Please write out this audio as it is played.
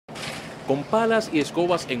Con palas y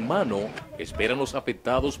escobas en mano, esperan los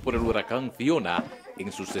afectados por el huracán Fiona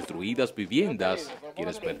en sus destruidas viviendas,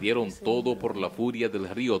 quienes perdieron todo por la furia del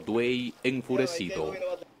río Higüey enfurecido.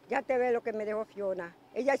 Ya te ve lo que me dejó Fiona.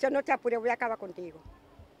 Ella dice, no te apures, voy a acabar contigo.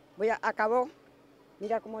 Acabó.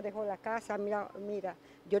 Mira cómo dejó la casa, mira.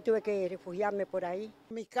 Yo tuve que refugiarme por ahí.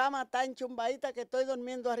 Mi cama está enchumbadita que estoy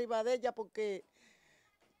durmiendo arriba de ella porque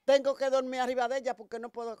tengo que dormir arriba de ella porque no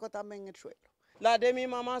puedo acostarme en el suelo. La de mi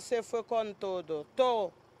mamá se fue con todo,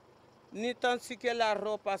 todo. Ni tan siquiera la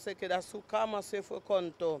ropa se queda, su cama se fue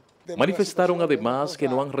con todo. Manifestaron además que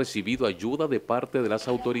no han recibido ayuda de parte de las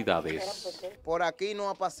autoridades. Por aquí no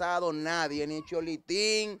ha pasado nadie, ni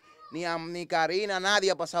Cholitín, ni Karina, nadie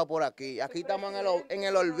ha pasado por aquí. Aquí estamos en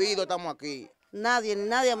el olvido, estamos aquí. Nadie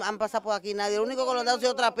han pasado por aquí, nadie. Lo único que nos da ha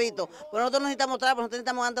sido trapito. Pero nosotros necesitamos trapos, nosotros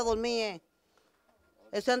necesitamos antes de dormir.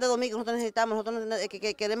 Eso antes de dormir que nosotros necesitamos,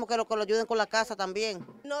 que queremos que lo ayuden con la casa también.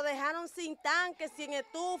 Nos dejaron sin tanque, sin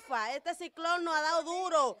estufa. Este ciclón nos ha dado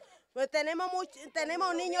duro. Pues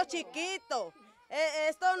tenemos niños chiquitos.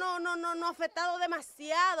 Esto nos ha afectado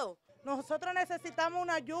demasiado. Nosotros necesitamos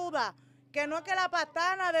una ayuda, que no es que la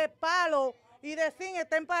patana de palo y de zinc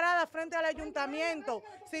estén paradas frente al ayuntamiento,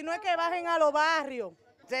 sino es que bajen a los barrios.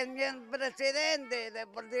 Señor presidente,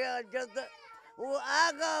 por Dios,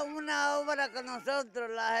 haga una obra con nosotros,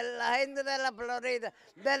 la gente de La Florida,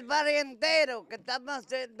 del barrio entero, que estamos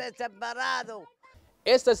desamparados.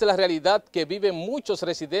 Esta es la realidad que viven muchos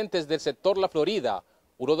residentes del sector La Florida,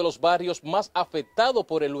 uno de los barrios más afectados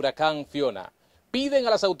por el huracán Fiona. Piden a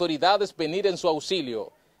las autoridades venir en su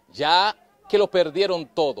auxilio, ya que lo perdieron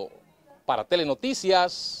todo. Para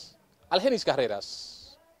Telenoticias, Algenis Carreras.